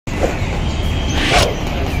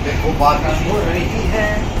वो बातें हो रही है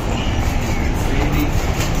raining,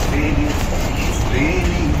 raining,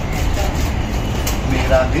 raining,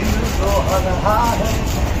 मेरा दिल रो रहा है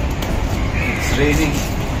it's raining,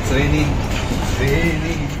 it's raining, it's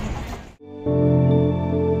raining.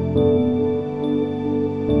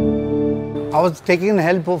 I was taking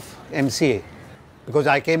help of MCA because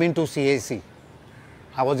I came into CIC.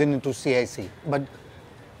 I was into CIC, but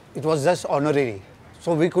it was just honorary.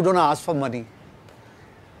 So we couldn't ask for money.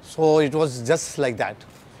 So it was just like that.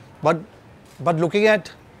 But looking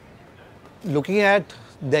at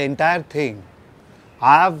the entire thing,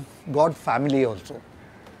 I have got family also.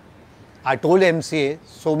 I told MCA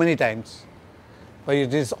so many times, but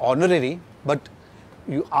it is honorary. But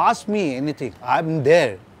you ask me anything, I'm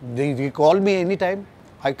there. They call me anytime,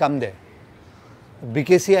 I come there.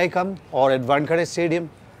 BCCI I come, or at Wankhede Stadium,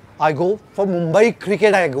 I go. For Mumbai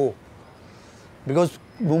cricket I go. Because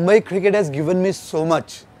Mumbai cricket has given me so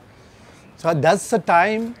much. So that's the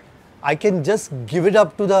time I can just give it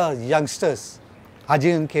up to the youngsters. Haji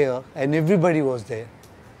Unke and everybody was there.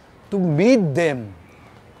 To meet them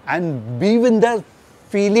and be with the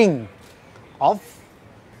feeling of,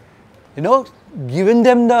 giving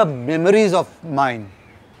them the memories of mine.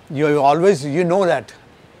 You always, know that.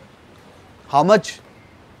 How much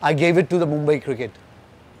I gave it to the Mumbai cricket.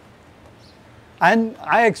 And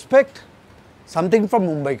I expect something from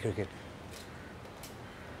Mumbai cricket.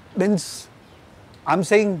 Means, I'm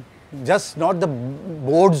saying just not the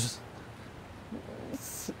board's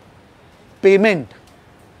payment.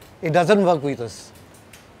 It doesn't work with us.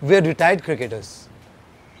 We are retired cricketers.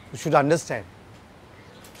 You should understand.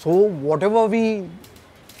 So whatever we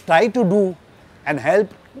try to do and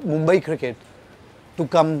help Mumbai cricket to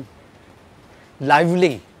come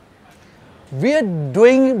lively, we are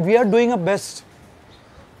doing our best,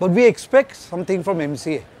 but we expect something from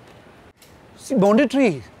MCA. See,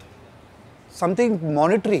 monetary, something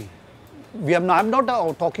monetary. I'm not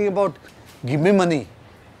talking about give me money,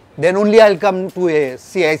 then only I'll come to a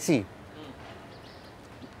CIC.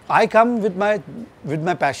 I come with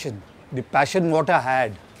my passion, the passion what I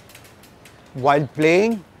had while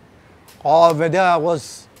playing or whether I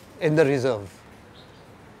was in the reserve.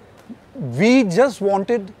 We just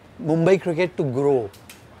wanted Mumbai cricket to grow.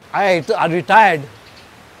 I retired,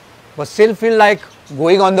 but still feel like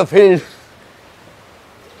going on the field.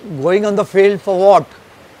 Going on the field for what?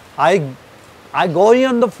 I going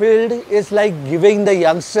on the field is like giving the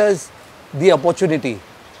youngsters the opportunity.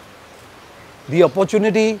 The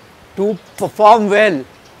opportunity to perform well.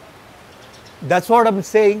 That's what I'm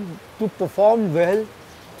saying, to perform well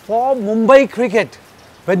for Mumbai cricket.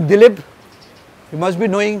 When Dilip, you must be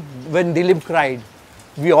knowing when Dilip cried,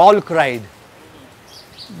 we all cried.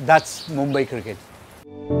 That's Mumbai cricket.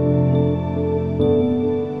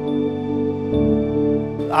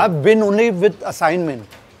 I've been only with assignment,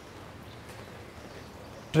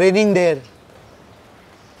 training there,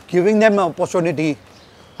 giving them an opportunity,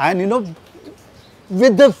 and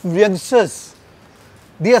with the youngsters,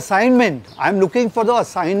 the assignment, I'm looking for the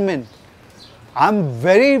assignment. I'm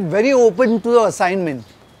very, very open to the assignment.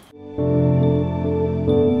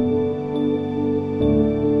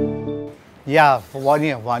 Yeah, for 1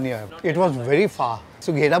 year. It was very far.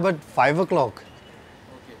 So get up at 5 o'clock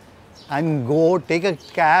and go take a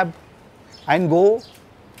cab and go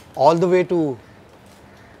all the way to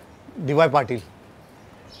D.Y. Patil.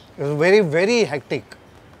 It was very, very hectic.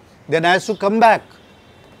 Then I used to come back.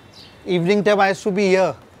 Evening time I used to be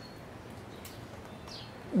here.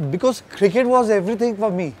 Because cricket was everything for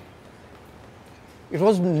me. It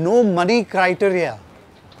was no money criteria.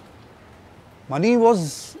 Money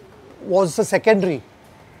was the secondary.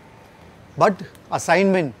 But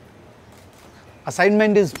assignment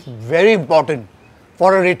is very important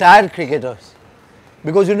for a retired cricketer.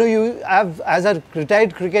 Because you have, as a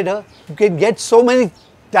retired cricketer, you can get so many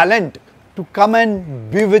talent to come and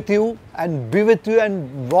be with you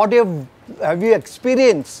and what have you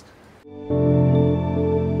experienced.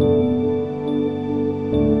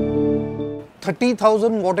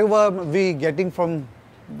 30,000 whatever we getting from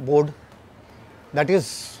board, that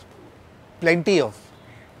is plenty of,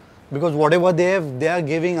 because whatever they are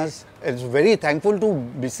giving us, it's very thankful to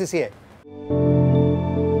BCCI.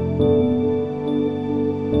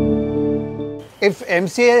 If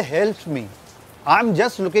MCA helps me, I'm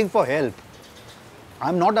just looking for help.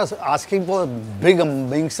 I'm not asking for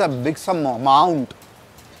big sum amount,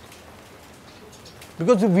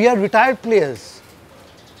 because we are retired players.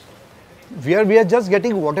 We are just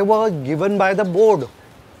getting whatever given by the board.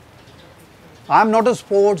 I'm not a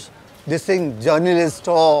sports journalist,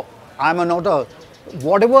 or I'm not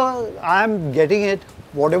whatever I'm getting it,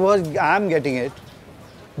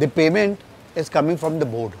 The payment is coming from the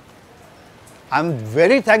board. I'm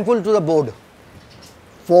very thankful to the board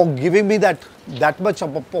for giving me that much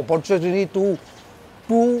opportunity to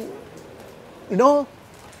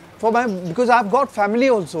because I've got family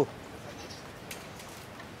also.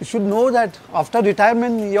 You should know that after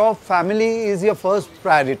retirement, your family is your first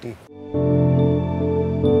priority.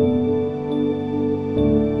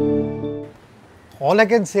 All I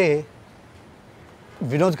can say,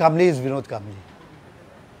 Vinod Kambli is Vinod Kambli.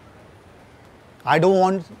 I don't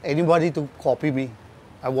want anybody to copy me.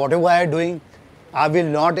 Whatever I am doing, I will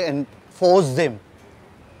not enforce them.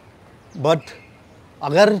 But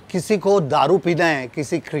अगर किसी को दारू पीना है,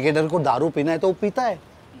 किसी cricketer को दारू पीना है तो वो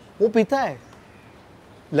पीता है,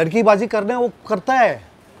 लड़कीबाजी करना है वो करता है,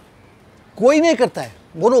 कोई नहीं करता है,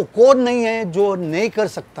 बोलो कौन नहीं है जो नहीं कर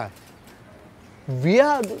सकता है. वी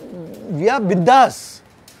आर बिंदास,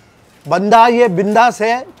 बंदा ये बिंदास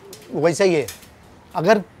है वैसा ही है,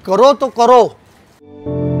 अगर करो तो करो.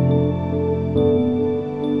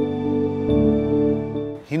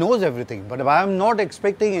 He knows everything, but I am not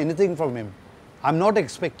expecting anything from him. I'm not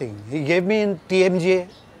expecting. He gave me in TMJ.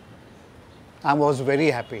 I was very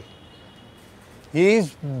happy.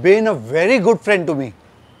 He's been a very good friend to me.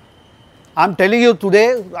 I'm telling you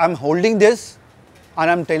today, I'm holding this and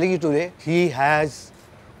I'm telling you today, he has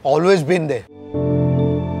always been there.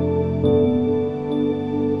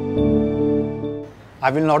 I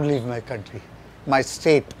will not leave my country, my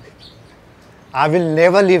state. I will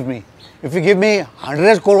never leave me. If you give me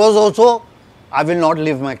 100 crores also, I will not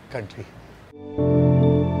leave my country.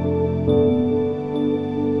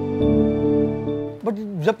 But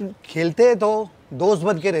जब खेलते हैं तो दोस्त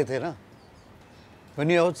बन के रहते हैं ना. When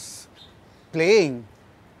you're playing,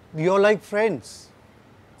 you're like friends.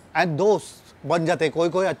 And दोस्त बन जाते,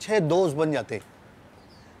 कोई अच्छे दोस्त बन जाते.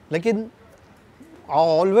 लेकिन I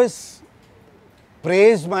always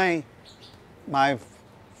praise my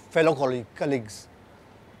fellow colleagues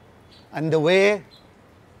and the way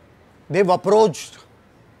they've approached.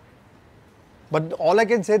 But all I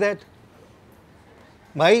can say that,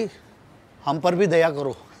 भाई हम पर भी दया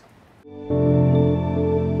करो.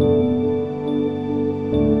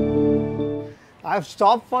 I've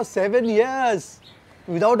stopped for 7 years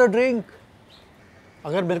without a drink.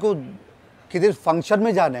 अगर मेरे को किसी फंक्शन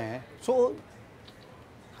में जाना है, so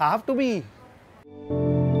I have to be.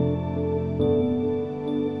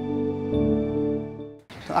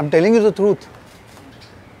 I'm telling you the truth.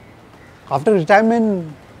 After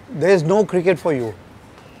retirement, there is no cricket for you.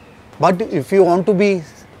 But if you want to be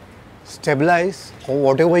stabilized or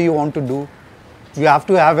whatever you want to do, you have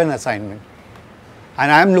to have an assignment. And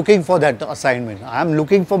I am looking for that assignment. I am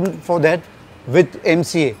looking for that with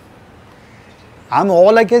MCA.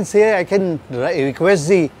 All I can say, I can request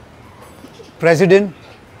the president,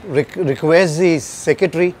 request the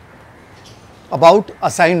secretary about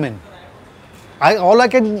assignment. I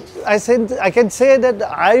can say that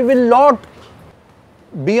I will not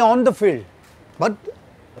be on the field, but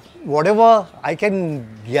whatever I can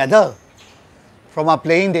gather from our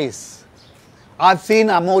playing days. I've seen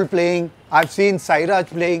Amol playing, I've seen Sairaj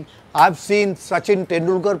playing, I've seen Sachin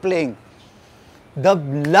Tendulkar playing. The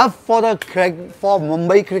love for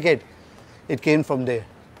Mumbai cricket, it came from there.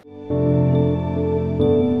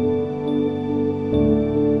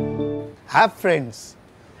 Have friends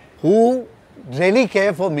who really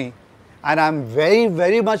care for me, and I'm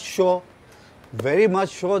very much sure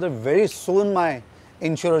that very soon my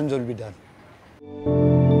insurance will be done.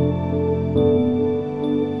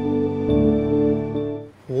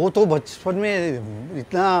 वो तो बचपन में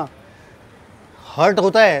इतना hurt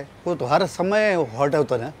होता है, वो तो हर समय हर्ट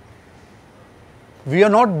होता है ना. We are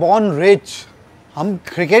not born rich, हम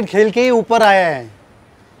क्रिकेट खेल के ही ऊपर आए हैं.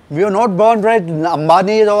 We are not born rich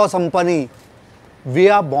Ambani और संपनी. We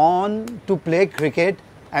are born to play cricket,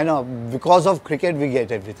 and because of cricket we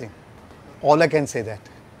get everything. All I can say that.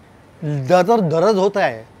 दर्द होता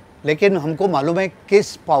है, लेकिन हमको मालूम है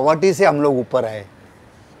किस पॉवर्टी से हम लोग ऊपर आए.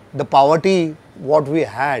 The poverty what we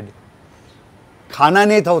had. खाना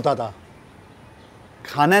नहीं था होता था,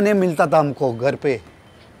 खाना नहीं मिलता था हमको घर पे.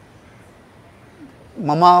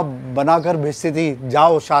 मम्मा बनाकर भेजती थी,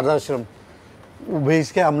 जाओ शारदा आश्रम,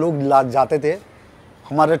 भेज के हम लोग जाते थे.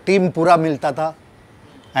 हमारा टीम पूरा मिलता था.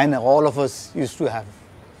 And all of us used to have.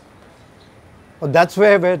 But that's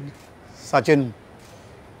where Sachin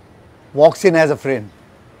walks in as a friend.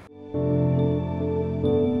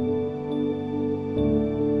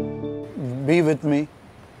 Be with me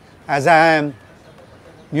as I am.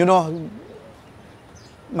 You know,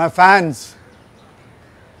 my fans,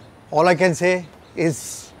 all I can say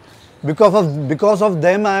is because of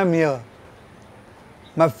them I am here.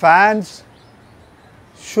 My fans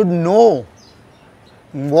should know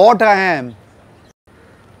what I am.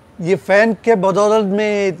 ये fan के बदौलत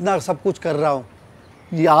मैं इतना सब कुछ कर रहा हूँ.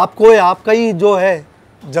 ये आपका ही जो है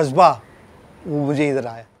जज्बा वो मुझे इधर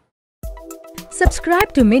आया.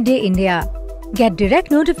 Subscribe to Midday India. Get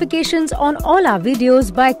direct notifications on all our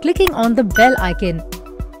videos by clicking on the bell icon.